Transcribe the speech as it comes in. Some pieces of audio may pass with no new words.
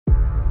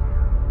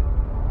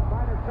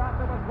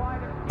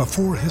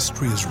Before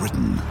history is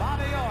written,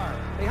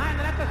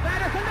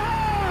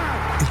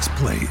 it's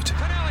played.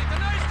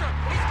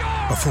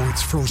 Before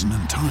it's frozen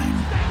in time,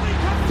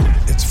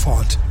 it's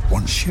fought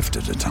one shift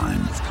at a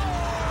time.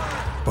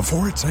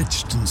 Before it's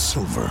etched in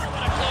silver,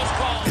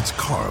 it's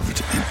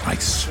carved in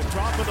ice.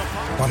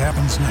 What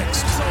happens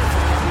next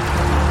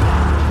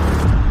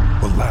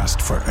will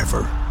last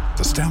forever.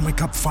 The Stanley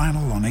Cup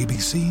Final on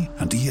ABC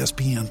and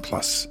ESPN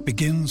Plus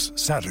begins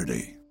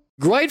Saturday.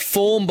 Great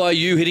form by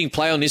you hitting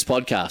play on this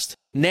podcast.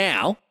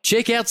 Now,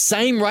 check out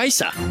Same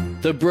Racer,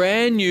 the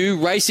brand new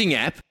racing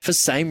app for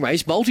same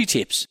race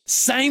multi-tips.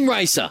 Same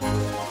Racer.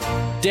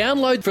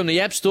 Download from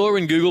the App Store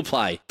and Google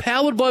Play.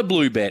 Powered by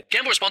Bluebet.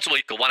 Gamble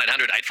responsibly. Call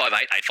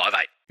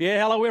 1-800-858-858. Yeah,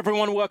 hello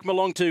everyone. Welcome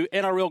along to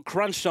NRL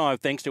Crunch Time.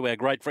 Thanks to our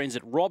great friends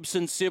at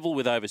Robson Civil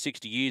with over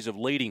 60 years of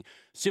leading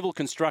civil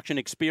construction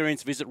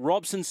experience. Visit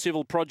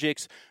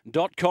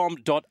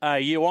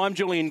robsoncivilprojects.com.au. I'm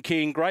Julian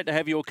King. Great to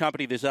have your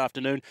company this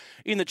afternoon.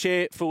 In the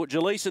chair for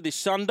Jaleesa this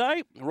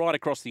Sunday, right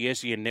across the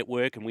SEN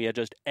network, and we are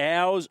just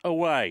hours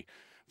away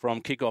from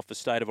kick-off for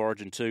State of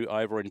Origin 2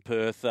 over in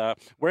Perth.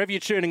 Wherever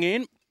you're tuning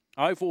in,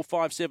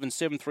 0457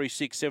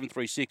 736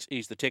 736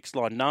 is the text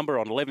line number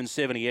on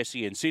 1170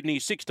 SEN Sydney,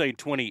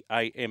 1620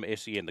 AM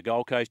SEN the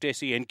Gold Coast,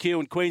 SENQ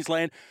in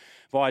Queensland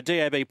via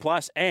DAB+,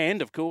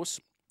 and, of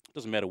course,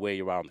 doesn't matter where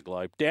you are on the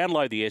globe,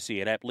 download the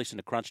SEN app, listen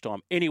to Crunch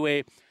Time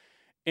anywhere,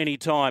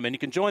 anytime. And you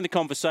can join the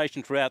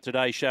conversation throughout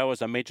today's show,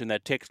 as I mentioned,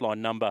 that text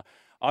line number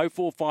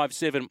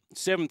 0457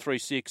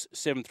 736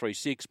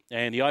 736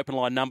 and the open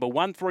line number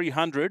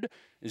 1300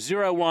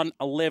 01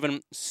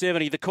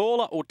 1170. The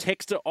caller or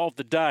texter of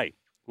the day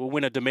will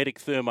win a Dometic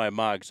Thermo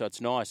mug, so it's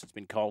nice. It's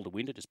been cold of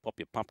winter. Just pop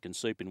your pumpkin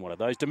soup in one of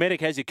those.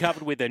 Dometic has you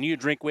covered with their new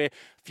drinkware.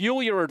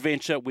 Fuel your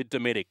adventure with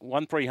Dometic.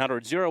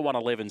 1300 01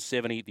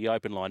 1170, the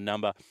open line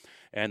number,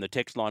 and the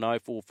text line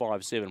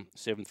 0457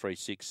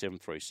 736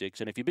 736.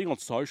 And if you're big on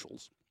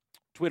socials,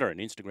 Twitter and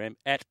Instagram,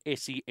 at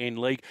SEN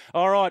League.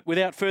 All right,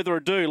 without further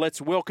ado,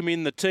 let's welcome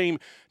in the team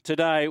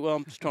today. Well,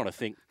 I'm just trying to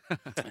think.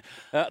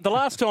 The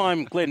last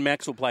time Glenn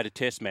Maxwell played a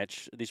test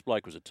match, this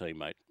bloke was a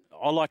teammate.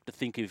 I like to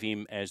think of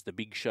him as the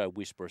big show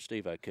whisperer,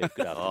 Steve O'Keefe.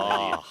 Good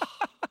afternoon.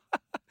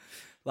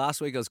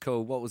 Last week I was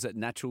called, what was it,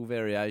 natural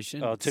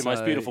variation? Oh, two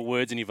most beautiful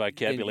words in your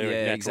vocabulary,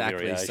 natural exactly.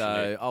 variation.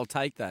 So I'll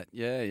take that.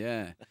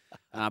 Yeah.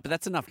 But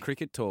that's enough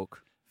cricket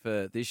talk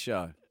for this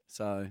show.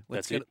 So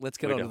let's get on to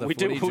the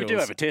footy. We do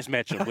have a test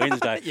match on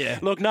Wednesday. Yeah.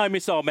 Look, no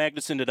Missile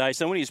Magnuson today.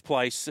 So in his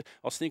place, I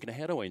was thinking,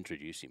 how do I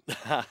introduce him?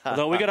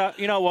 Although we got to,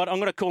 you know what? I'm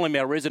going to call him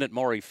our resident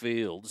Maury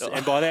Fields,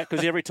 and by that,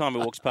 because every time he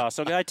walks past,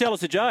 I go, hey, tell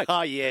us a joke.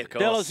 Oh yeah, of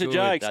course. Tell us a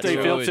joke. That's Steve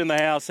right. Phillips in the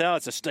house. Oh,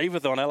 it's a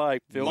Steveathon. Hello,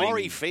 Phil.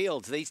 Maury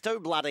Fields. These two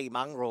bloody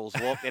mongrels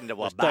walk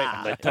into a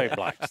bar. They're two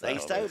blokes.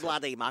 These two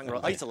bloody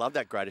mongrels. I used to love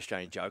that Great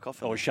Australian Joke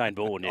off. Oh, Shane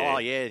Bourne, yeah. Oh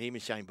yeah, him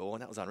and Shane Bourne.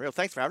 That was unreal.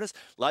 Thanks for having us,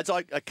 lads.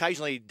 I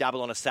occasionally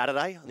dabble on a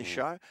Saturday on this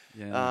show.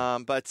 Yeah.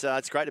 But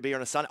it's great to be here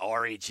on a Sunday.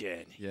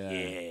 Origin. Yeah.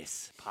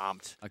 Yes.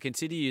 Pumped. I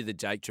consider you the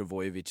Jake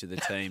Trbojevic of the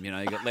team. You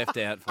know, you got left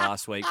out for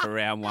last week for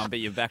round one, but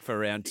you're back for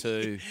round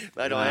two.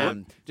 But I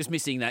am. Just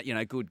missing that,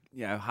 good,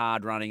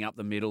 hard running up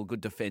the middle, good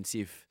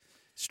defensive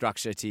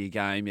structure to your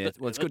game. Yeah,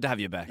 well, it's good to have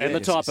you back. And Yeah,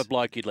 the type yes. of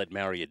bloke you'd let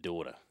marry your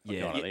daughter.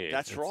 Yeah.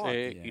 That's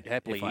right. You'd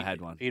happily. If I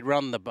had one. He'd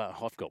run the bar.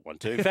 I've got one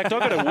too. In fact,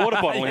 I've got a water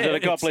bottle in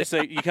it. God bless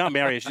her. You can't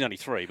marry her. She's only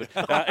 3.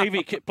 But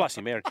Evie, plus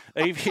you're married.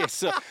 Evie,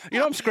 yes.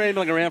 I'm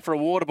scrambling around for a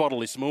water bottle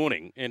this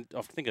morning, and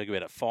I think I go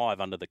about at 5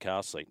 under the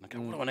car seat. And I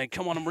go, what do I need?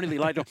 Come on, I'm really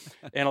late.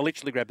 And I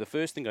literally grab the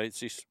first thing. It's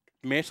this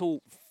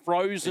metal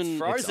frozen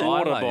water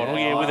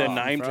bottle, with her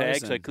name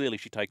tag. So clearly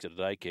she takes it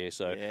to daycare.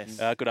 So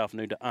good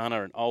afternoon to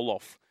Anna and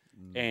Olaf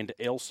and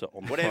Elsa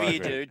on the Whatever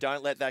you program. do,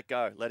 don't let that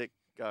go. Let it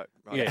go.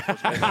 Right.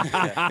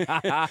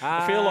 Yeah.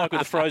 I feel like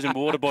with a frozen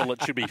water bottle,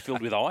 it should be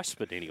filled with ice.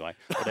 But anyway,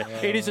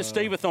 it is a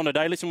Steveathon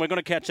today. Listen, we're going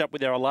to catch up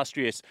with our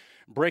illustrious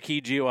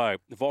Brekkie duo,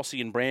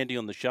 Vossi and Brandy,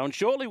 on the show. And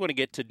shortly, we're going to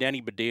get to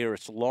Danny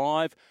Baderis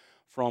live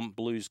from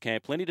Blues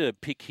camp. Plenty to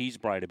pick his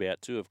brain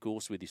about too, of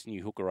course, with this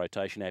new hooker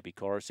rotation. Api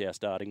Coruscant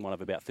starting, one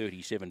of about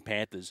 37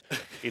 Panthers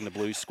in the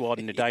Blues squad,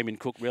 and Damien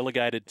Cook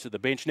relegated to the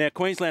bench. Now,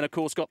 Queensland, of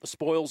course, got the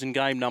spoils in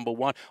game number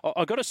 1.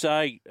 I've got to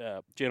say,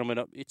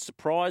 gentlemen, it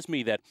surprised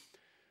me that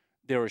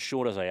they're as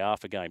short as they are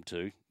for game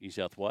 2, New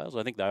South Wales.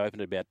 I think they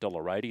opened at about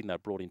 $1.80 and they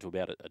brought into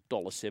about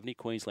 $1.70.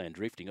 Queensland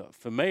drifting.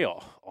 For me, I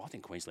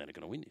think Queensland are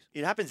going to win this.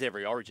 It happens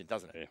every Origin,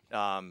 doesn't it?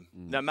 Yeah.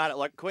 No matter,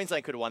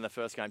 Queensland could have won the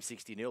first game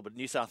 60-0, but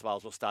New South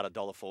Wales will start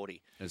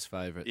 $1.40 as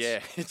favourites.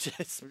 Yeah, I I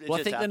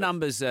think think the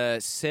numbers are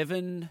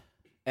 7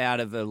 out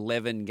of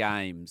 11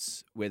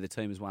 games where the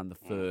team has won the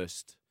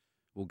first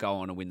will go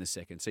on and win the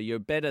second. So you're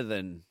better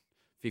than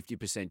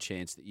 50%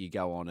 chance that you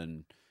go on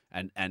and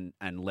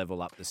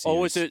level up the series.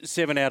 Or was it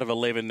 7 out of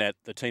 11 that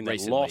the team that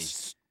Recently.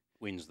 lost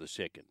wins the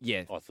second?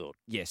 Yeah. I thought.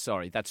 Yeah,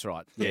 sorry, that's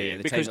right. Yeah,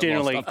 the because team that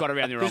lost, generally, I've got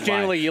around the wrong because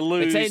generally way. you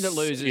lose. The team that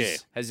loses yeah.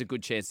 has a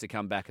good chance to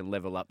come back and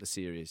level up the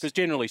series. Because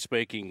generally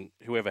speaking,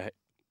 whoever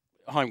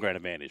home ground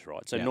advantage,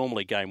 right? So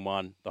normally game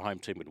 1, the home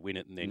team would win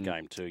it, and then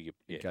game 2, you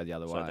go the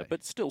other way.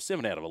 But still,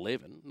 7 out of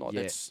 11. Yeah.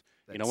 That's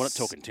You know, we're not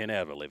talking 10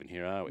 out of 11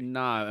 here, are we?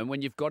 No, and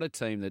when you've got a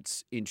team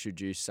that's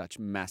introduced such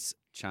mass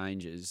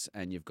changes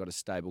and you've got a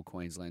stable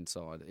Queensland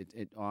side,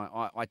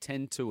 I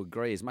tend to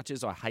agree. As much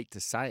as I hate to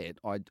say it,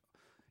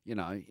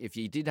 if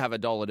you did have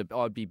 $1,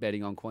 I'd be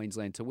betting on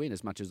Queensland to win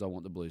as much as I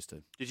want the Blues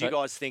to. Did you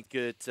guys think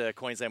that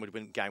Queensland would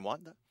win game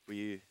one, though? Were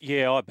you?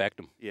 Yeah, I backed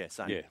them. Yeah,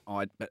 same. Yeah.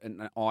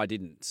 I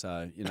didn't.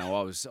 So,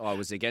 I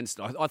was against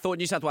it. I thought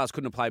New South Wales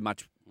couldn't have played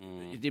much.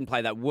 It didn't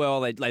play that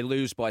well. They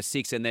lose by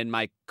 6 and then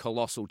make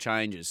colossal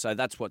changes. So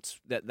that's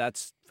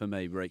that's for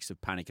me reeks of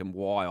panic and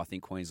why I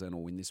think Queensland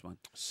will win this one.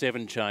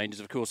 7 changes,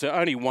 of course. So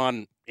only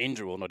one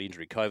injury, well, not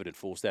injury, COVID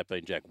enforced, that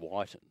being Jack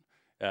Whiten.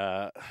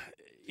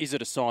 Is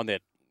it a sign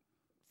that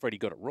Freddie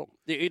got it wrong?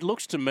 It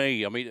looks to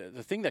me, I mean,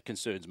 the thing that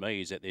concerns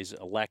me is that there's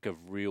a lack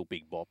of real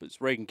big boppers.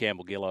 Regan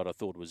Campbell-Gillard, I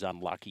thought, was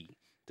unlucky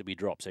to be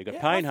dropped. So you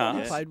got Payne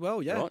Haas. He played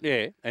well, yeah. Right?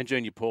 Yeah, and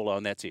Junior Paulo,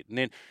 and that's it. And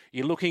then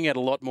you're looking at a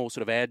lot more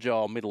sort of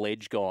agile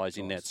middle-edge guys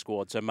in that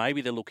squad. So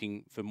maybe they're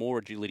looking for more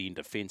agility in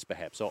defence,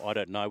 perhaps. I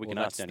don't know. We can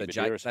ask Danny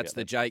Medeiros That's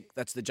the Jake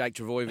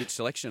Trbojevic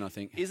selection, I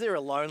think. Is there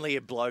a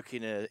lonelier bloke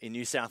in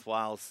New South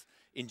Wales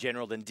in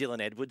general than Dylan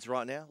Edwards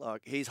right now?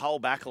 Like, his whole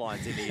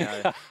backline's in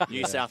the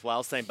New South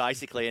Wales team,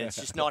 basically, and it's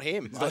just not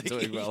him. He's not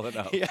doing well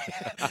enough. Yeah.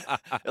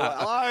 Like,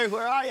 hello,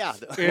 where are you?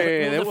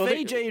 The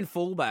Fijian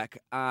fullback,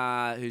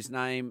 whose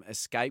name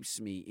escapes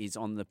me, is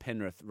on the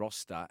Penrith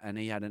roster, and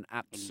he had an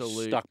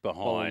absolute stuck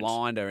behind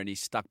blinder, and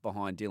he's stuck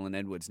behind Dylan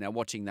Edwards. Now,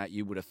 watching that,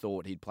 you would have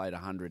thought he'd played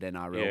 100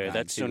 NRL games. Yeah,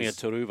 that's Sonia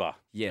Taruva.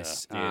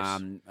 Yes.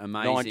 Yes.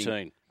 Amazing.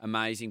 19.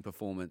 Amazing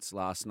performance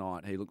last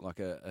night. He looked like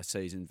a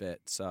seasoned vet.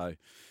 So,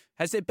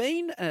 has there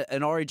been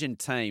an Origin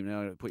team, I'm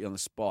going to put you on the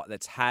spot,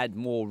 that's had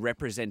more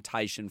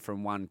representation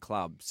from one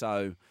club?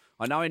 So,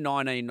 I know in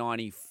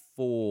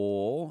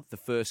 1994, the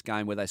first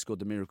game where they scored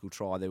the miracle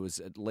try, there was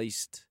at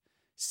least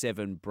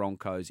 7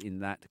 Broncos in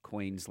that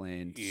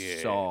Queensland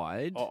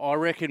side. I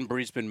reckon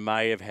Brisbane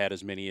may have had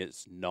as many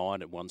as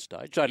 9 at one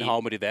stage. Jaden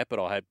Holmer did that, but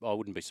I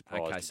wouldn't be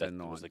surprised if that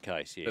was the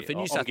case. Yeah. But for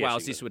New South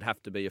Wales, this would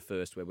have to be a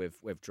first where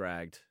we've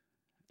dragged.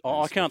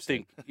 I can't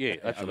think. Yeah,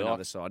 absolutely. On the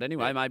other side.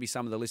 Anyway, maybe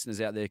some of the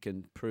listeners out there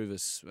can prove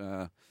us,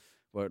 or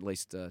at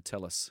least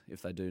tell us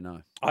if they do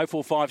know.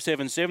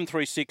 0457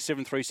 736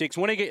 736.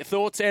 Want to get your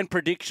thoughts and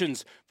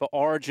predictions for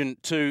Origin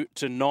 2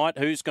 tonight?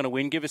 Who's going to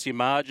win? Give us your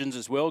margins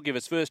as well. Give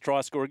us first try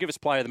scorer. Give us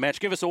player of the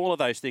match. Give us all of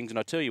those things. And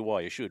I tell you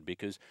why you should,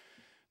 because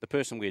the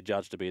person we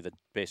adjudged to be the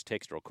best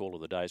texter or caller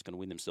of the day is going to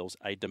win themselves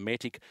a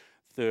Dometic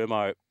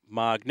Thermo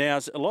mug. Now,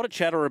 there's a lot of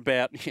chatter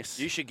about... Yes.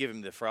 You should give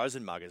him the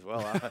frozen mug as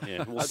well.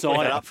 Yeah, we'll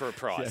sign it up for a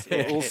price.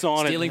 Yeah. We'll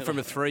sign Stealing from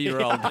a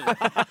 3-year-old.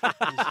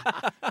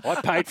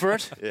 I paid for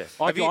it. Yeah.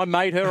 I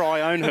made her.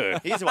 I own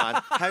her. Here's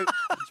one. It's a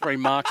very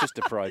Marxist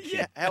approach.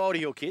 Yeah. How old are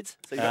your kids?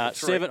 So you got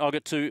 7. I've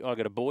got 2. I've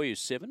got a boy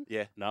who's 7.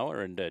 Yeah. Noah,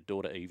 and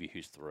daughter Evie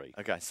who's 3.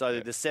 Okay, so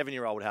the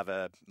 7-year-old would have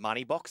a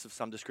money box of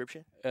some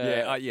description?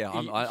 I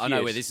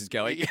know where this is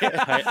going.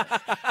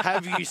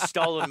 Have you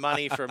stolen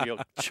money from your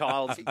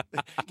child?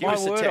 Give My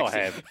us a word, text. I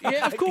have.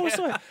 Yeah, of course.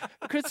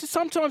 Because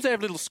sometimes they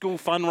have little school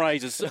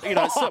fundraisers. You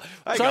know, so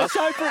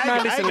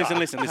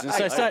listen.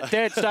 So,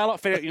 Dad, Starlight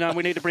Fair,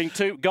 we need to bring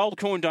 2 gold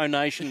coin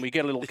donation. We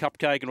get a little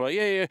cupcake and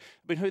yeah.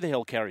 But who the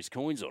hell carries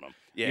coins on them?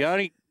 Yeah. The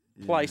only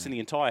place in the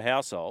entire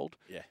household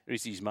Yeah.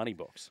 is his money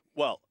box.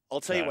 Well,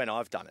 I'll tell you when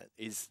I've done it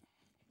is,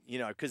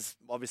 because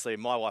obviously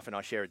my wife and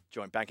I share a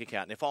joint bank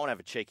account, and if I want to have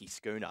a cheeky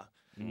schooner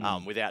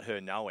without her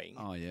knowing,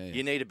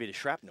 you need a bit of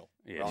shrapnel.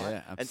 Yeah. Right? Yeah,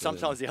 absolutely. And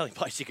sometimes the only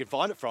place you can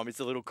find it from is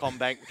the little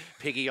Combank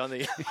piggy on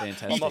the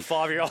Fantastic. on my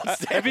 5-year-old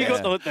Have you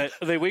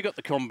got we got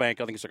the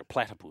Combank, I think it's like a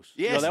platypus.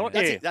 Yes, You know that one?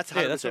 that's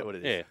 100% what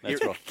it is. Yeah,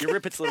 that's right. You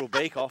rip its little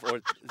beak off, or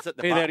is it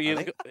the Yeah, butt, I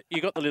think?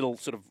 you got the little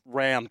sort of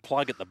round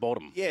plug at the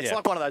bottom. Yeah, it's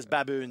like one of those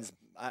baboons,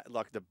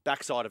 like the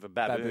backside of a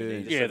baboon. Baboon. You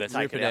just Yeah, sort of that's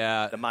take rip it it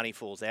out. out. The money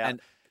falls out. And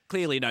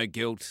clearly no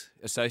guilt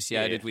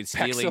associated with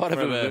stealing Backside of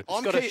from a...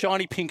 it's got a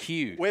shiny pink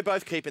hue. We're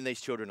both keeping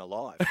these children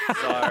alive,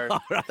 so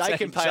they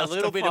can pay a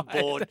little bit of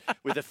board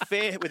with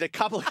a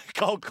couple of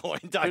gold coin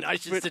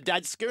donations to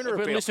Dad's schooner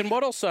But appeal. listen,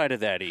 what I'll say to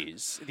that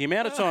is the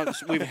amount of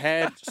times we've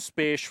had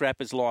spare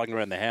schrappers lying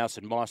around the house,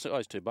 and my it's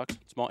 $2.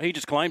 It's mine. He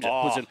just claims it.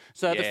 Oh,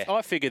 So yeah.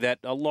 I figure that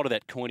a lot of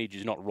that coinage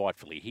is not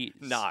rightfully his.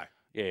 No.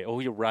 Yeah,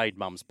 or he'll raid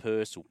Mum's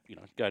purse, or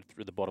go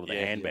through the bottom of the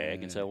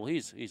handbag and say, "Well,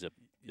 here's a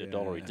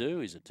dollar he do.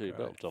 He's a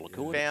 $2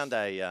 coin." Found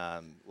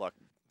a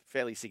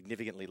fairly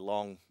significantly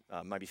long,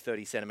 maybe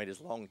 30 centimetres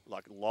long,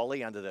 like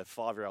lolly under the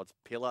 5-year-old's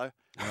pillow.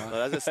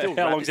 So it's still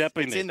How long's that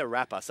been It's there? in the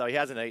wrapper, so he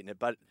hasn't eaten it,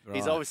 but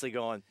he's Right. obviously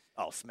gone,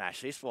 I'll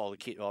smash this while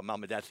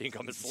Mum and Dad think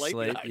I'm asleep.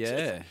 Sleep, you know,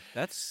 yeah.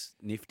 That's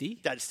nifty.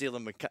 Dad's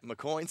stealing my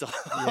coins.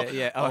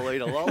 Yeah. I'll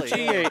eat a lolly.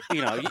 Gee,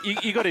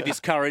 you got to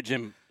discourage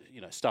him.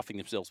 stuffing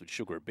themselves with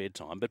sugar at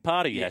bedtime. But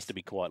part of you has to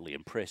be quietly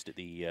impressed at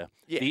the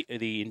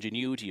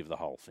ingenuity of the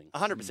whole thing.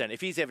 100%.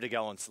 If he's ever to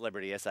go on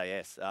Celebrity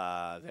SAS,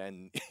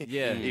 then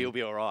he'll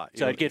be all right.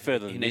 So he'd get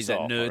further than he needs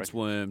Missile. that nerd's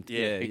worm.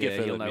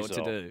 He'll know what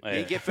to do.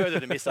 He'd get further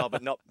than Missile,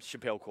 but not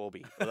Chappelle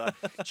Corby.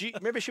 Do you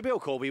remember Chappelle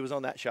Corby was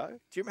on that show? Do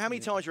you remember how many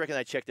times you reckon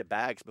they checked her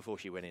bags before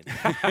she went in?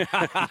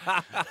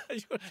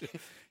 You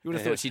would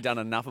have thought she'd done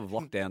enough of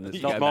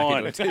lockdown. Not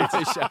mine.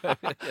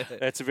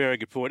 That's a very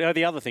good point. Oh,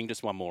 the other thing,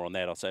 just one more on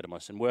that, I'll say to my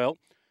son, well,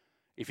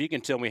 if you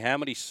can tell me how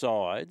many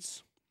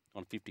sides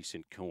on a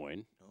 50-cent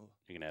coin,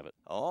 you can have it.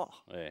 Oh.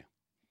 Yeah.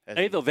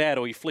 Either that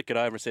or you flick it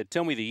over and said,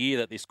 tell me the year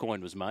that this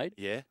coin was made.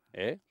 Yeah.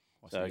 Yeah.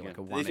 So,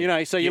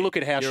 so you look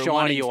at how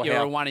shiny or you're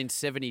how... a 1 in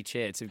 70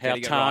 chance of how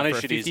getting it right for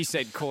a tarnished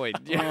 50-cent coin.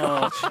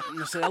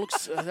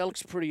 That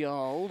looks pretty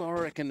old. I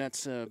reckon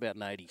that's about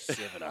an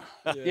 87er.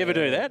 You ever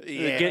do that?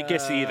 Yeah.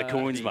 Guess the year the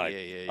coin's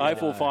made.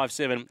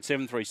 0457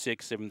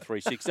 736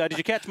 736. Did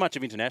you catch much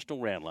of international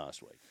round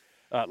last week?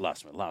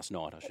 Last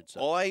night, I should say.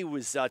 I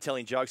was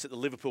telling jokes at the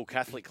Liverpool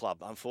Catholic Club,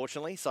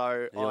 unfortunately.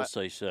 So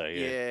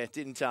LCC, yeah,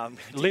 didn't.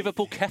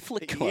 Liverpool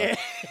Catholic Club. Yeah.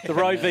 The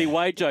Roe v.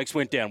 Wade jokes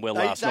went down well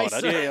last night.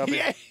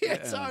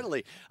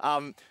 Totally.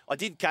 I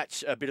did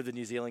catch a bit of the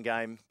New Zealand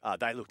game.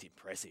 They looked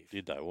impressive.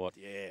 Did they? What?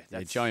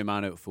 Yeah. Joey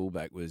Manu at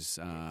fullback was.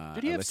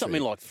 Did he have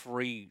something like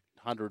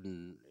 300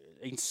 and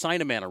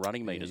insane amount of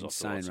running meters?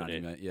 Insane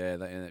running meters.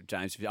 Yeah,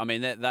 James. I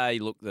mean, they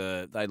look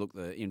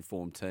the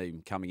informed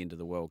team coming into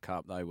the World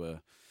Cup. They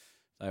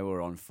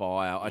were on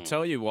fire. I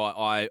tell you what,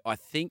 I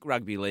think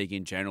rugby league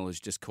in general has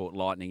just caught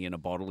lightning in a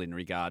bottle in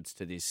regards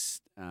to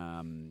this,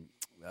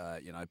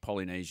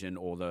 Polynesian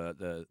or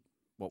the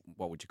what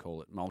would you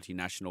call it,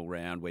 multinational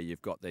round where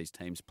you've got these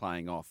teams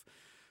playing off.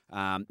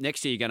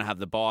 Next year you're going to have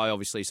the bye,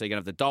 obviously, so you're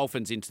going to have the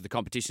Dolphins into the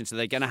competition, so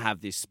they're going to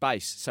have this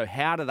space. So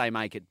how do they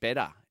make it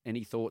better?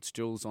 Any thoughts,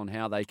 Jules, on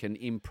how they can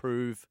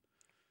improve?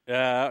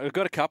 We've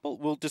got a couple.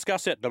 We'll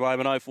discuss that in a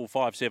moment,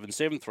 0457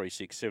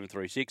 736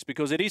 736,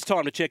 because it is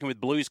time to check in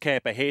with Blues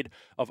Camp ahead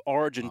of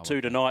Origin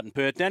 2 tonight in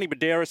Perth. Danny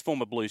Medeiros,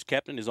 former Blues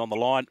captain, is on the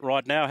line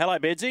right now. Hello,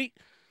 Bedsy.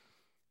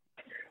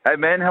 Hey,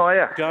 man, how are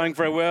you? Going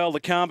very well. The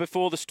calm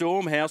before the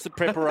storm. How's the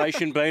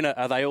preparation been?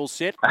 Are they all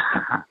set?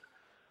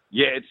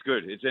 Yeah, it's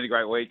good. It's been a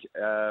great week.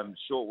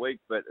 Short week,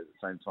 but at the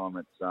same time,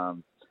 it's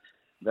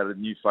got a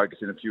new focus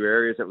in a few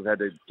areas that we've had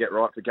to get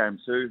right for Game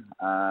 2.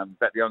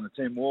 Back to go on the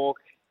team walk.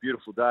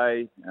 Beautiful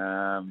day.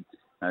 The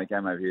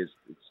game over here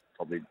it's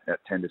probably about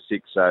 10 to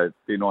 6, so it'll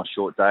be a nice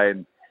short day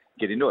and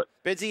get into it.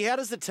 Bedsy, how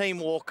does the team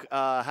walk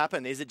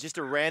happen? Is it just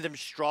a random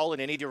stroll in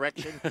any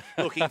direction,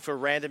 looking for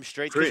random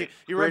streets? Yeah,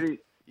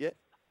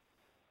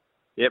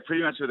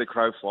 pretty much where the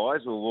crow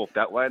flies. We'll walk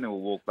that way and then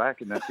we'll walk back,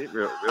 and that's it.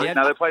 Really. Yeah.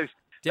 No, they play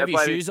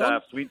this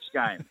flinch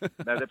game.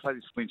 No, they play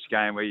this flinch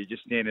game where you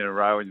just stand in a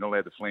row and you're not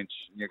allowed to flinch.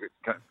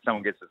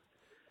 Someone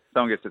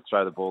gets to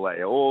throw the ball at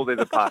you. Or there's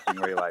a passing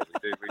relay.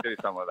 We do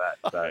something like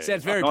that. So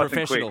sounds very nice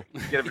professional.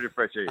 Get a bit of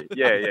fresh air.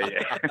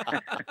 Yeah.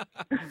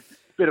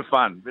 bit of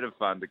fun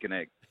to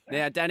connect.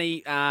 Now,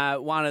 Danny,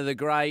 one of the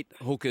great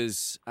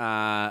hookers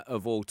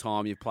of all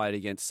time. You've played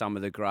against some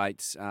of the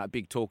greats.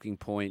 Big talking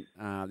point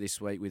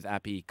this week with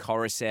Api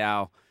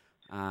Coruscant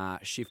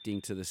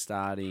shifting to the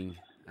starting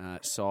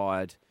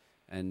side,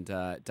 and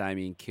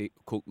Damien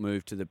Cook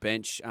moved to the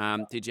bench.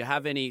 Did you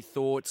have any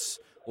thoughts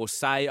or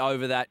say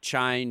over that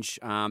change,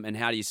 and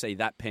how do you see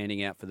that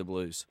panning out for the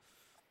Blues?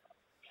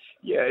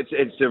 Yeah,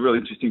 it's a really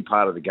interesting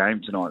part of the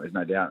game tonight. There's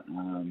no doubt.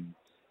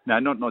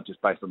 Not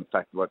just based on the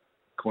fact of what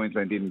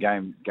Queensland did in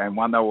game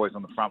one. They were always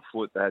on the front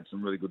foot. They had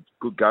some really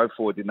good go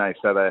forward, didn't they?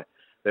 So their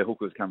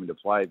hookers come into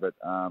play. But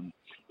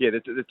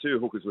the two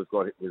hookers we've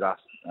got with us,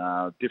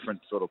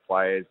 different sort of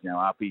players.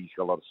 Api's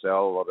got a lot of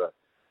sell,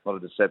 a lot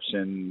of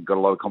deception, got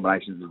a lot of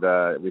combinations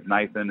with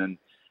Nathan, and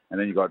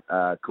then you've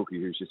got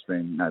Cookie, who's just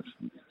been had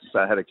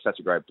such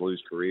a great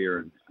Blues career,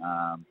 and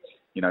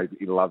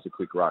he loves a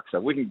quick ruck. So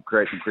if we can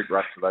create some quick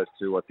rucks for those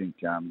two, I think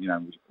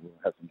we'll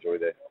have some joy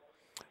there.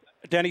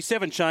 Danny,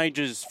 7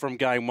 changes from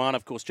game one.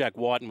 Of course, Jack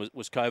Whiten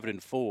was COVID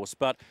enforced.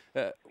 But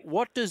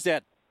what does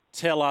that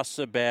tell us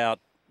about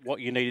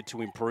what you needed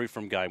to improve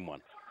from game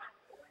one?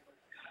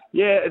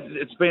 Yeah,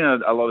 it's been a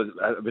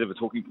bit of a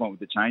talking point with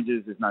the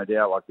changes. There's no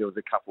doubt. Like there was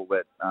a couple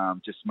that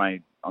just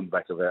made on the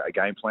back of a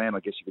game plan,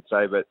 I guess you could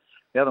say. But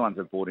the other ones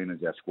have brought in as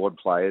our squad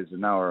players,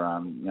 and they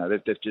were,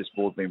 they've just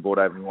been brought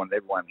over. We wanted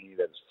everyone here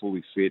that's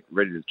fully fit,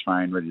 ready to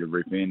train, ready to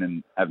rip in,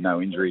 and have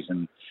no injuries.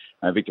 And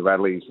Victor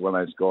Radley is one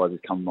of those guys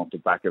that's coming off the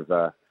back of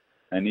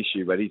an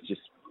issue, but he's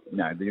just,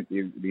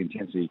 the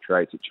intensity he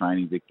creates at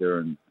training, Victor,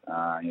 and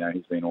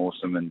he's been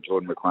awesome. And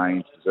Jordan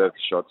McLean's deserved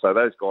the shot. So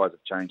those guys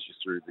have changed just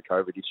through the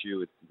COVID issue.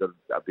 We've got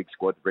a big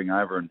squad to bring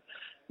over, and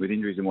with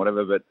injuries and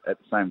whatever. But at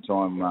the same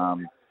time,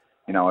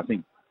 I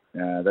think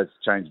that's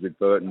changed with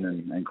Burton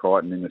and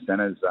Crichton in the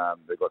centres.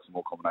 They've got some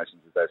more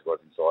combinations with those guys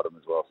inside them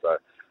as well. So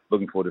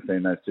looking forward to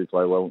seeing those two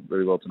play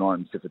very well tonight,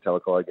 and Sifa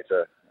Talakai gets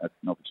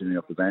an opportunity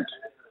off the bench.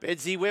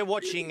 Bedsy, we're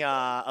watching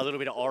a little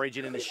bit of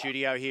Origin in the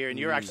studio here, and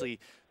you're actually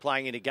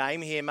playing in a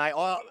game here, mate.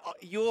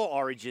 Your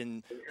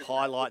Origin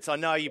highlights, I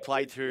know you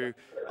played through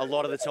a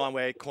lot of the time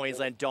where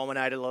Queensland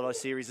dominated a lot of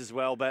series as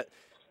well. But,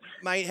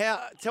 mate,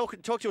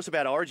 talk to us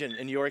about Origin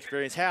and your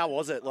experience. How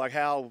was it? Like,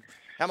 how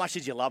much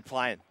did you love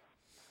playing?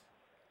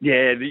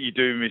 Yeah, you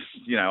do miss,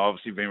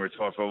 obviously been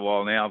retired for a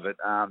while now, but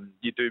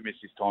you do miss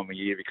this time of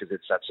year because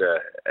it's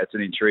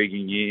an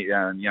intriguing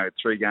year.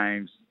 3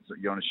 games,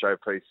 you're on a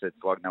showpiece that's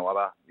like no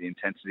other. The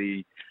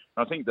intensity.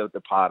 And I think the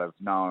part of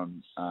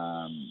knowing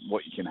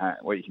what you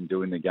can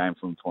do in the game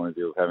from the point of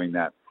view of having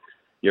that,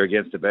 you're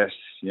against the best.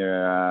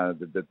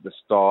 The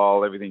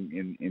style,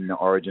 everything in the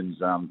Origins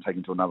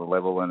taken to another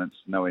level, and it's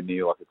nowhere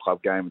near like a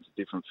club game. It's a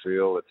different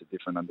feel. It's a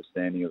different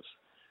understanding of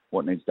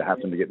what needs to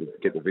happen to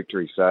get the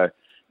victory. So.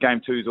 Game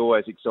 2 is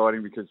always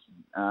exciting because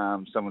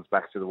someone's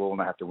back to the wall and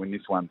they have to win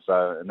this one.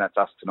 And that's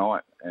us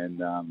tonight.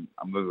 And I'm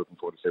really looking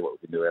forward to see what we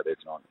can do out there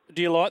tonight. Do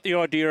you like the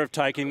idea of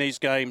taking these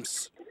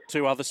games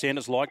to other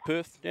centres like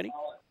Perth, Danny?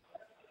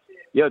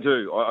 Yeah, I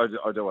do.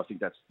 I do. I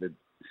think that's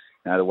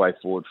the way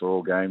forward for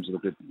all games.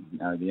 Look at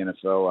the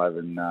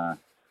NFL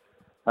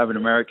over in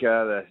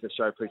America, the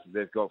showpieces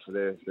they've got for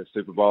their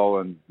Super Bowl,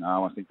 and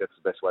I think that's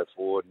the best way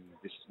forward.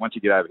 And once you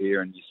get over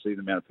here and you see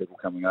the amount of people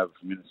coming over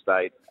from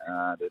interstate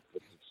to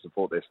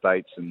support their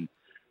states, and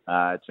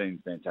it seems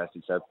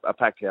fantastic. So a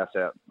packed house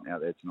out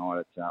there tonight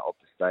at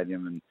Optus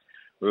Stadium, and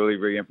really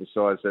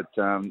re-emphasise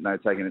that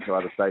taking it to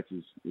other states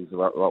is the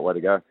right way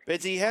to go.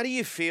 Bedsy, how do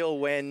you feel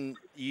when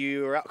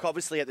you're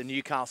obviously at the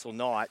Newcastle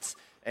Knights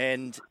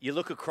and you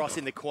look across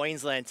in the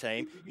Queensland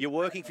team, you're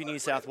working for New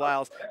South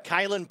Wales,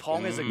 Kalen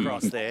Pong is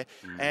across there,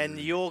 and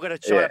you're going to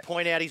try to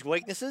point out his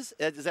weaknesses?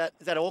 Is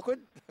that awkward?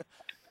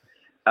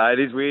 It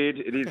is weird.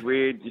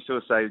 You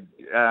sort of say,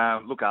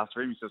 look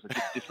after him. You sort of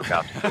say, just look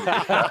after him.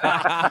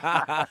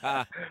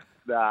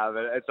 But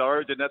it's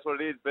Origin. That's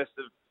what it is. Best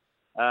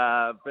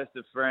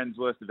of friends,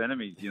 worst of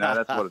enemies.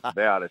 That's what it's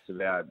about. It's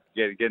about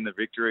getting the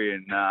victory,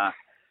 and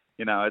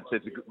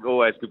it's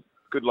always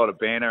good lot of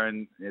banter,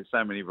 and there's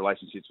so many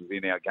relationships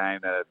within our game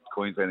that are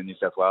Queensland and New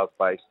South Wales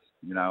based.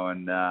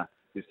 And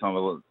this time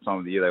of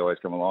the year, they always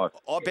come alive.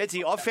 Oh,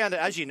 Bedsy, I've found it,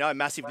 as you know,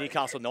 massive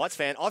Newcastle Knights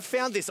fan. I've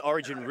found this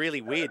Origin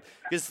really weird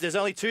because there's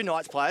only 2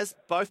 Knights players,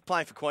 both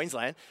playing for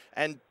Queensland,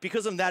 and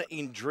because of that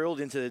drilled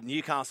into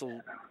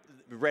Newcastle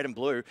red and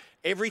blue,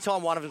 every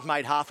time one of them's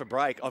made half a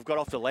break, I've got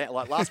off the land.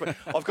 Like last week,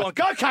 I've gone,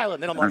 go, Kalen!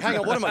 Then I'm like, hang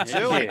on, what am I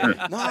doing?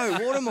 No,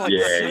 what am I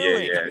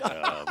doing? Yeah.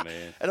 Oh,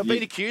 man. And I've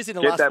been accused in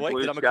the last week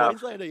that I'm a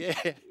Queenslander.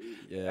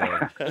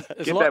 Yeah.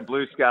 Get that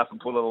blue scarf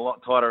and pull it a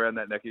lot tighter around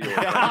that neck of yours. Isn't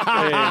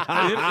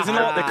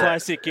that the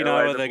classic,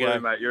 where they go,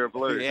 mate, you're a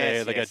blue.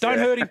 They go, don't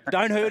hurt him.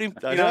 Don't hurt him.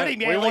 Don't hurt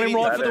him. We want him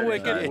right for the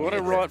weekend. We want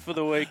him right for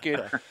the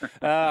weekend.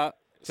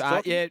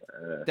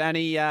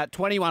 Danny,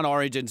 21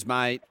 Origins,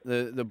 mate.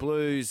 The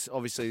Blues,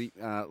 obviously,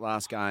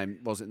 last game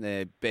wasn't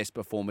their best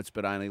performance,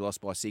 but only lost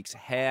by 6.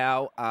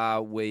 How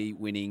are we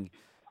winning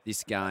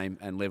this game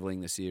and levelling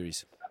the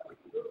series?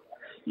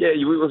 Yeah,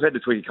 we've had to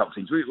tweak a couple of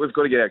things. We've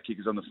got to get our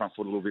kickers on the front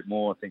foot a little bit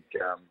more. I think,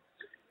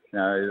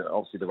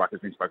 obviously the ruck has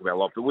been spoken about a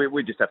lot, but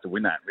we just have to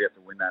win that. We have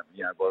to win that,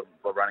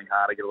 by running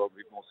harder, get a little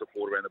bit more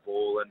support around the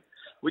ball, and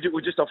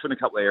we're just off in a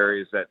couple of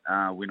areas that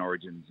win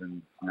Origins,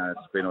 and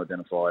it's been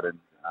identified and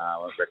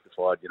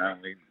rectified.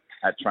 We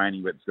had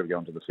training, but it's got to go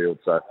onto the field.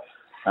 So,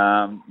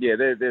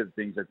 there's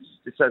things that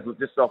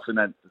just off in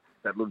that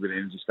little bit of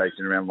energy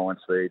station around line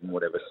speed and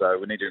whatever. So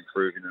we need to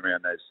improve in and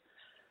around those.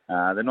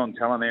 They're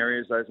non-talent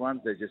areas, those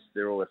ones.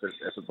 They're all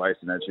effort-based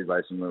and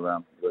attitude-based, and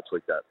we'll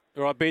tweak that.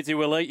 All right, Bedsy,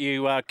 we'll let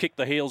you kick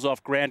the heels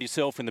off, ground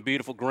yourself in the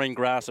beautiful green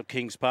grass of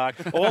Kings Park.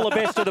 All the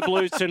best to the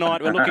Blues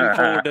tonight. We're looking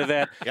forward to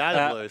that. Go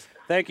the Blues.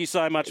 Thank you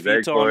so much for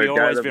your time. You're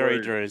always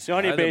very generous.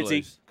 On you,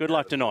 Bedsy. Good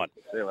luck tonight.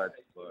 See you later.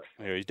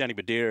 Here he's Danny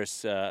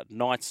Buderus,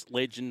 Knights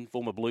legend,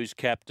 former Blues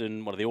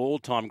captain, one of the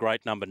all-time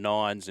great number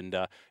 9s, and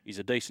he's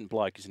a decent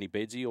bloke, isn't he,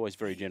 Bedsy? Always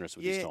very generous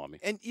with his time.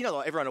 And,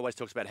 everyone always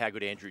talks about how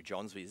good Andrew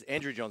Johns is.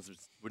 Andrew Johns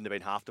wouldn't have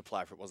been half the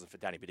player if it wasn't for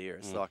Danny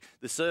Buderus. Like,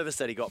 the service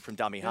that he got from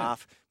dummy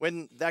half,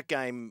 when that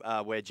game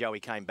where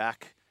Joey came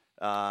back...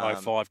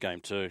 5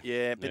 game 2.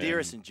 Yeah,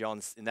 Buderus and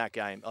Johns in that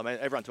game. I mean,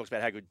 everyone talks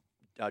about how good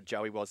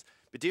Joey was.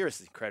 Buderus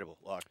is incredible.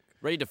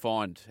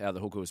 Redefined how the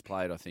hooker was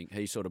played, I think.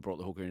 He sort of brought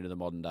the hooker into the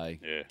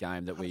modern-day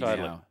game that we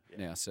now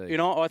see.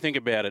 I think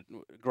about it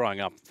growing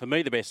up. For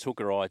me, the best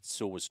hooker I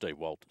saw was Steve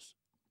Walters.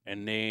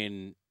 And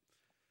then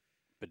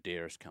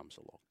Buderus comes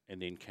along. And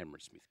then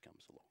Cameron Smith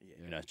comes along.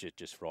 Yeah. It's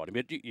just Friday.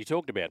 But you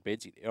talked about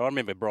Bedsy. I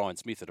remember Brian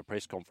Smith at a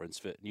press conference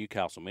for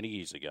Newcastle many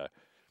years ago.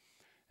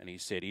 And he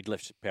said he'd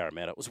left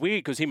Parramatta. It was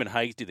weird because him and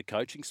Hayes did the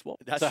coaching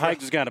swap. So Hayes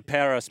was going to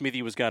Para,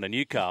 Smithy was going to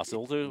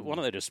Newcastle. Why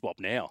don't they just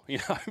swap now?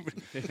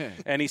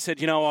 And he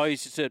said, I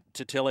used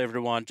to tell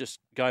everyone,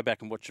 just go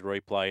back and watch the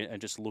replay and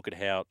just look at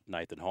how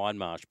Nathan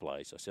Hindmarsh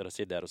plays. I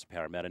said that as a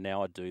Parramatta.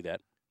 Now I do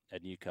that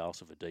at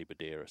Newcastle for Dee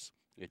Buderus.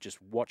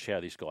 Just watch how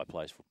this guy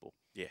plays football.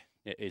 Yeah.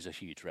 It is a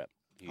huge rap.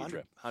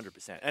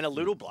 100%. And a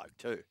little bloke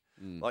too.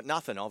 Like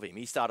nothing of him.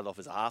 He started off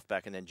as a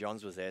halfback and then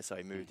Johns was there, so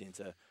he moved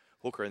into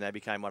hooker, and they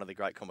became one of the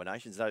great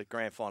combinations. The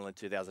grand final in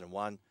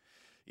 2001,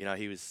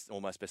 he was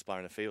almost best player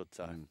in the field.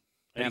 So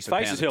And his Pound for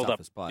face pound is the held up.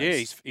 toughest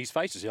players. Yeah, his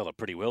face is held up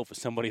pretty well for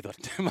somebody that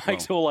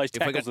makes all those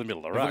tackles in the middle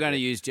of the If ruck. we're going to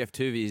use Jeff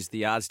Tuvey as the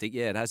yardstick,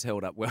 yeah, it has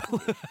held up well.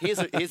 Here's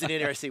an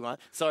interesting one.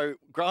 So,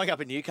 growing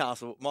up in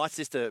Newcastle, my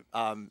sister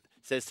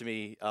says to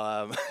me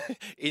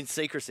in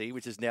secrecy,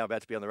 which is now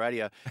about to be on the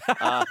radio,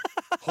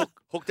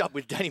 hooked up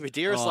with Danny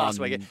Medeiros last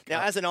weekend.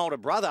 Now, as an older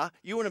brother,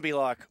 you want to be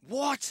like,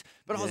 what?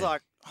 But I was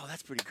like, oh,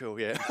 that's pretty cool,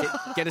 yeah.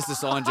 Get us the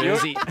signed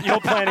jersey. You're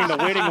planning the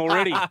wedding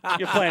already.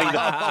 You're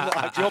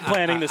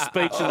planning the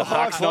speech in the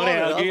Bucks not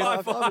out again.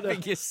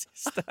 High-fiving your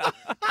sister.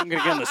 I'm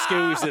going to get on the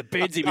skills at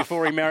Bedsy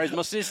before he marries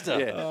my sister.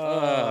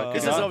 Yeah.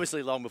 This is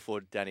obviously long before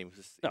Danny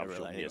was in a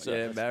relationship. Yes,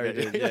 Yeah,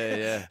 married.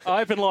 Yeah.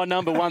 Open line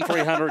number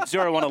 1300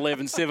 01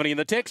 1170 and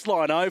the text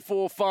line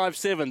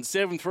 0457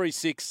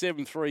 736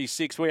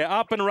 736. We are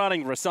up and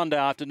running for a Sunday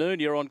afternoon.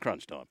 You're on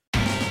Crunch Time.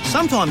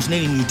 Sometimes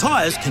needing new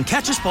tyres can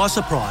catch us by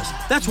surprise.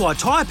 That's why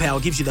Tyre Power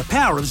gives you the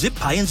power of Zip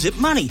Pay and Zip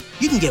Money.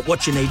 You can get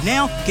what you need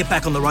now, get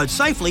back on the road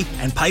safely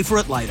and pay for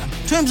it later.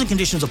 Terms and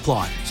conditions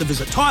apply. So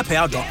visit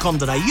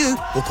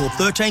tyrepower.com.au or call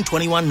 13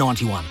 21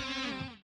 91.